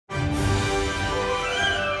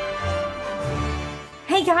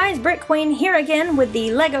Hey guys, BrickQueen here again with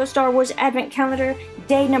the LEGO Star Wars Advent Calendar,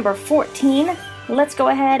 day number 14. Let's go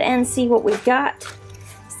ahead and see what we've got.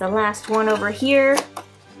 It's the last one over here.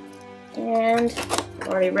 And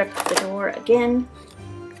already ripped the door again.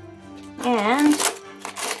 And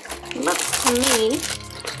looks to me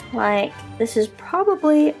like this is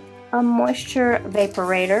probably a moisture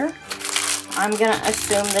evaporator. I'm gonna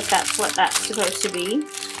assume that that's what that's supposed to be.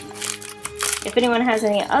 If anyone has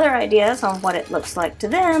any other ideas on what it looks like to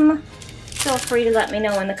them, feel free to let me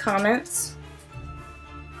know in the comments.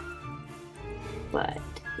 But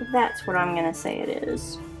that's what I'm gonna say it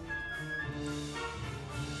is.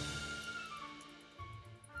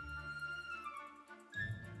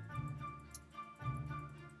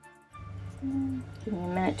 Give me a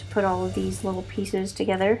minute to put all of these little pieces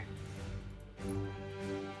together.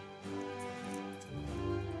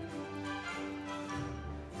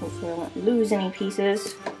 Hopefully I won't lose any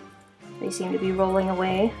pieces. They seem to be rolling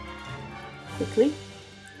away quickly.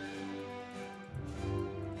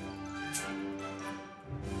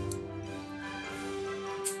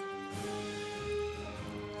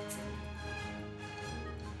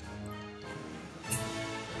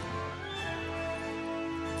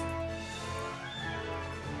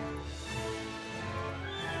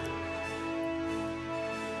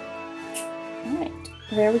 Alright,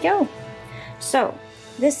 there we go. So,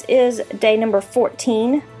 this is day number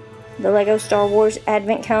 14, the LEGO Star Wars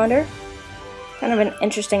Advent Calendar. Kind of an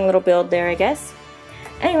interesting little build there, I guess.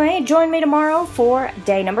 Anyway, join me tomorrow for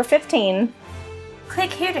day number 15.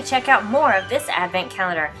 Click here to check out more of this Advent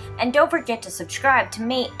Calendar, and don't forget to subscribe to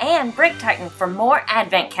me and Brick Titan for more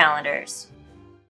Advent Calendars.